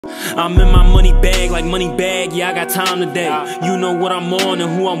I'm in my money bag like money bag, yeah, I got time today. You know what I'm on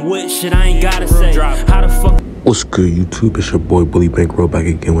and who I'm with, shit, I ain't gotta say. How the fuck? What's good, YouTube? It's your boy Bully Bankroll back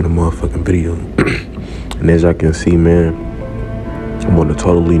again with a motherfucking video. And as y'all can see, man, I'm on a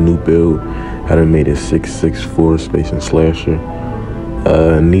totally new build. I done made a 664 space and slasher.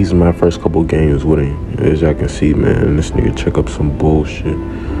 And these are my first couple games with him. As y'all can see, man, this nigga check up some bullshit.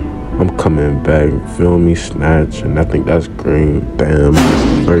 I'm coming back, feel me, snatch, and I think that's green. Damn,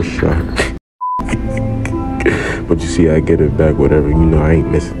 first shot. But you see, I get it back, whatever. You know, I ain't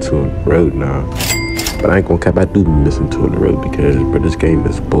missing to the road now. But I ain't gonna cap, I do be missing to the road because, bro, this game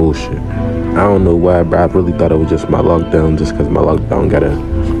is bullshit. I don't know why, bro. I really thought it was just my lockdown, just because my lockdown got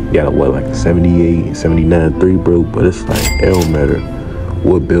a what, like 78, 79, 3, bro. But it's like, it don't matter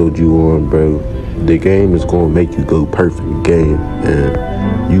what build you on, bro. The game is gonna make you go perfect game,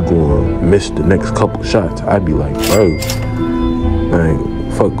 and you gonna miss the next couple shots. I'd be like, bro, like,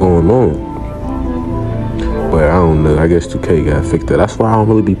 fuck going on? But I don't know, I guess 2K got fixed that. That's why I don't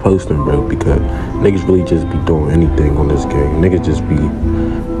really be posting, bro, because niggas really just be doing anything on this game. Niggas just be,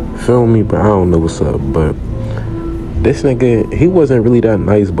 feel me, but I don't know what's up. But this nigga, he wasn't really that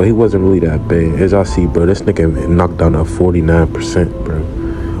nice, but he wasn't really that bad. As y'all see, bro, this nigga knocked down a 49%, bro.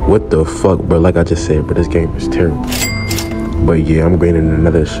 What the fuck, bro? Like I just said, bro, this game is terrible. But yeah, I'm grading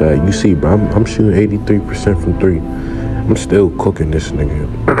another shot. You see, bro, I'm shooting 83% from 3. I'm still cooking this nigga.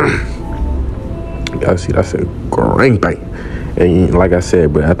 Y'all see, that's a great bang. And like I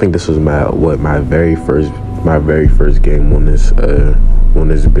said, but I think this was my very first game on this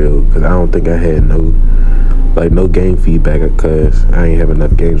build, because I don't think I had no game feedback, because I ain't have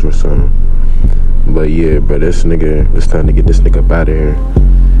enough games or something. But yeah, bro, this nigga, it's time to get this nigga up out of here.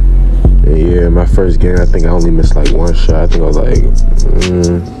 And yeah, my first game, I think I only missed like one shot. I think I was like,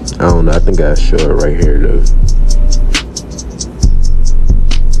 I don't know. I think I shot it right here though.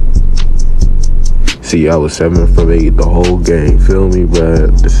 See, I was 7 from 8 the whole game. Feel me, bro?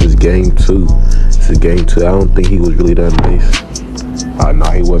 This is game 2. This is game 2. I don't think he was really that nice. No,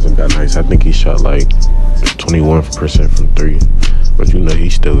 he wasn't that nice. I think he shot like 21% from 3. But you know, he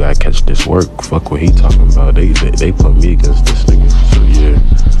still gotta catch this work. Fuck what he talking about. They put me against this nigga. So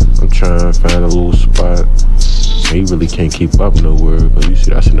yeah, I'm trying to find a little spot. He really can't keep up nowhere. But you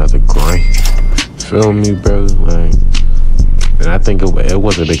see, that's another grind. Feel me, bro? Like, and I think it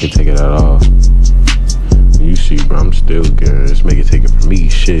wasn't they could take it at all. You see, bro, I'm still good. Just make it take it from me.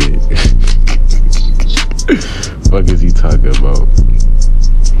 Shit. Fuck is he talking about?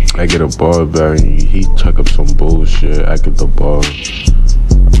 I get a ball back, he chuck up some bullshit. I get the ball,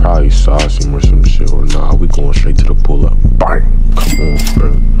 I probably sauce him or some shit, or nah, we going straight to the pull-up. Bang! Come on,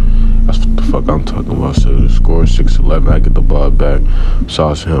 bro. That's what the fuck I'm talking about. So the score is 6-11. I get the ball back,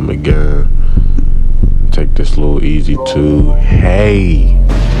 sauce him again. Take this little easy 2. Hey!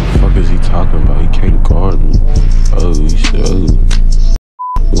 What the fuck is he talking about? He can't guard me. Oh, he said,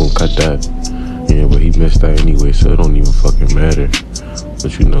 we gonna cut that. Yeah, but he missed that anyway, so it don't even fucking matter.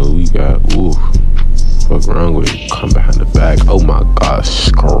 But you know, we got, ooh, fuck wrong with it. Come behind the back. Oh my god,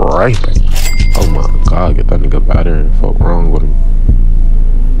 scraping. Oh my god, get that nigga out there and fuck wrong with him.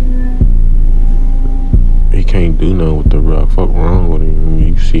 He can't do nothing with the rock. Fuck wrong with him.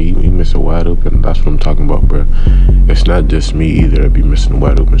 You see, he missing wide open. That's what I'm talking about, bro. It's not just me either that be missing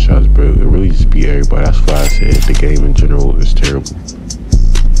wide open shots, bro. It really just be everybody. That's why I said the game in general is terrible.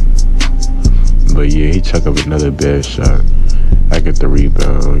 But yeah, he chuck up another bad shot. I get the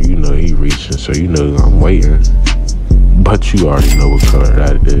rebound, you know he reaching, so you know I'm waiting. But you already know what color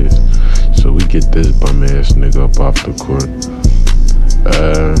that is. So we get this bum ass nigga up off the court.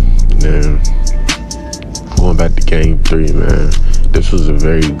 Then going back to game 3, man. This was a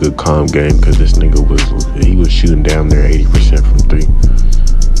very good calm game because this nigga was shooting down there 80% from 3.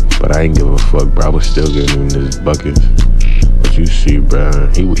 But I ain't give a fuck, bro. I was still giving him his buckets. But you see, bro,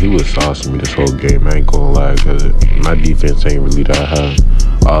 he was saucing me this whole game. I ain't gonna lie, because my defense ain't really that high.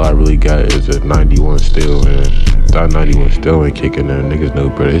 All I really got is a 91 still, and that 91 still ain't kicking in. Niggas know,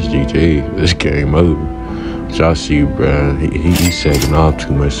 bro, it's GG. This game over. But y'all see, bro, he sagging off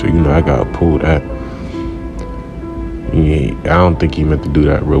too much, so you know I gotta pull that. Yeah, I don't think he meant to do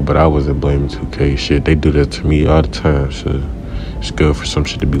that, bro, but I wasn't blaming 2K. Shit, they do that to me all the time, so it's good for some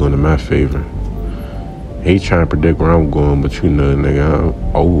shit to be going in my favor. He trying to predict where I'm going, but you know, nigga,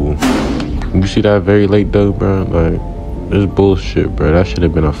 you see that very late though, bro? Like, this bullshit, bro. That should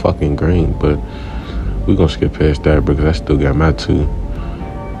have been a fucking green, but we gonna skip past that, bro, because I still got my 2.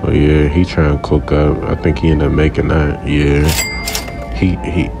 But yeah, he trying to cook up. I think he ended up making that. Yeah,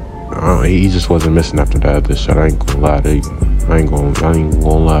 he just wasn't missing after that other shot. I ain't gonna lie. I ain't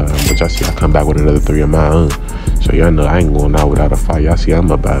gonna lie. But y'all see, I come back with another 3 of my own. So y'all know I ain't going out without a fight. Y'all see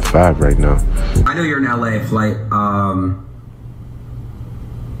I'm up by 5 right now. I know you're in LA, Flight.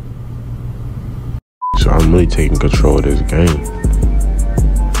 So I'm really taking control of this game.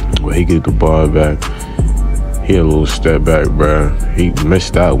 When he get the ball back, he a little step back, bro. He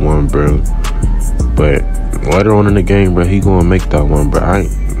missed that one, bro. But later on in the game, bro, he gonna make that one, bro. I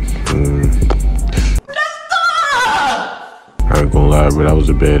ain't gonna lie, bro. That was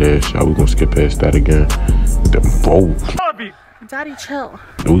a badass shot. We gonna skip past that again. Whoa. Daddy, chill.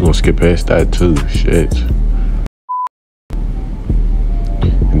 We gonna skip past that too. Shit.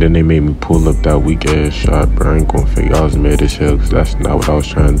 And then they made me pull up that weak ass shot, bro. I ain't gonna fake. I was mad as hell because that's not what I was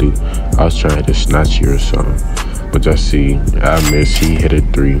trying to do. I was trying to snatch you or something. But y'all see, I missed. He hit a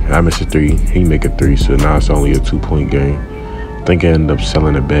 3. I missed a 3. He make a 3. So now it's only a 2-point game. I think I ended up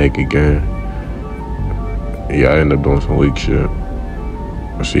selling the bag again. Yeah, I ended up doing some weak shit.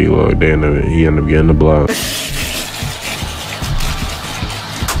 See, look, he ended up getting the block.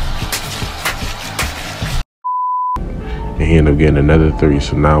 And he ended up getting another 3,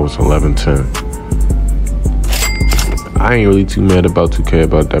 so now it's 11-10. I ain't really too mad about 2K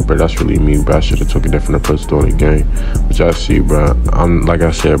about that, bro. That's really me, bro. I should have took a different approach during the game. But y'all see, bro, I'm like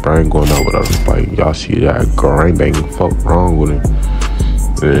I said, bro, I ain't going out without a fight. Y'all see that grind ain't fuck wrong with it.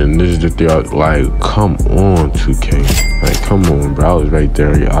 And this is the thing, like, come on, 2K. Like, come on, bro. I was right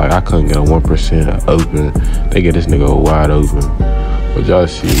there. I couldn't get a 1% open. They get this nigga wide open. But y'all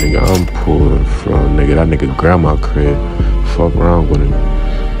see, nigga, I'm pulling from, nigga, that nigga grandma crib. Fuck wrong with him.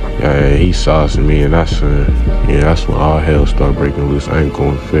 Yeah, he saucing me, and that's when all hell started breaking loose. I ain't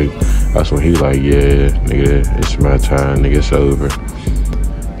going fake. That's when he like, yeah, nigga, it's my time, nigga, it's over.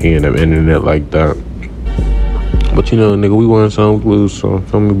 He ended up ending it like that. But you know, nigga, we won some, we lose some,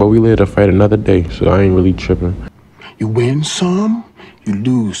 feel me? But we live to fight another day, so I ain't really tripping. You win some, you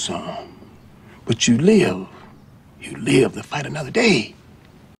lose some. But you live to fight another day.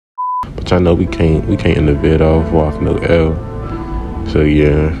 But y'all know we can't end the vid off no L. So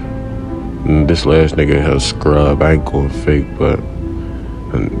yeah, this last nigga has scrub. I ain't going fake, but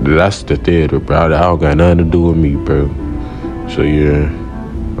that's the theater, bro. That don't got nothing to do with me, bro. So yeah,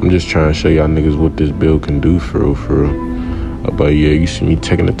 I'm just trying to show y'all niggas what this build can do for real. But yeah, you see me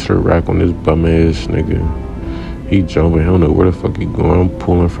taking it to the rack on this bum ass nigga. He jumping, he don't know where the fuck he going. I'm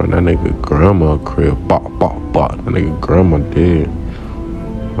pulling from that nigga grandma crib. Bop, bop, bop. That nigga grandma dead.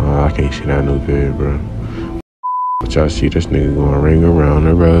 I can't see that no vid, bro. But y'all see this nigga going ring around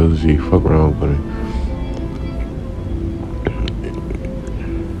the rosy. Fuck wrong with it.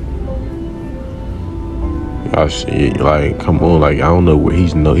 Y'all see, like, come on, like, I don't know where he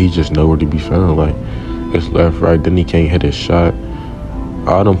just nowhere to be found. Like, it's left, right, then he can't hit his shot.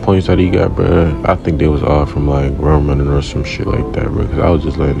 All them points that he got, bro, I think they was all from, like, run running or some shit like that, bro. Because I was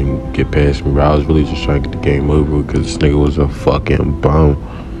just letting him get past me, bro. I was really just trying to get the game over because this nigga was a fucking bum.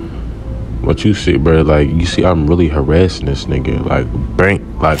 But you see, bro, like, you see, I'm really harassing this nigga. Like, bank,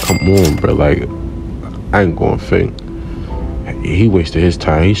 like, come on, bro. Like, I ain't going fake. He wasted his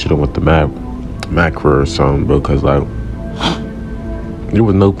time. He should have went the macro or something, bro. Because, like, there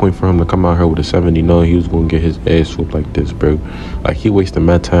was no point for him to come out here with a 70 knowing he was going to get his ass whooped like this, bro. Like, he wasted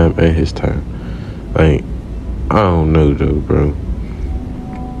my time and his time. Like, I don't know, though, bro.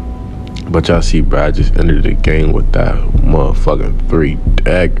 But y'all see, bro, I just entered the game with that motherfucking 3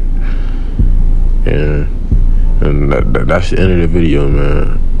 dagger. Yeah, and that's the end of the video,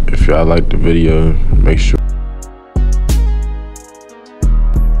 man. If y'all like the video, make sure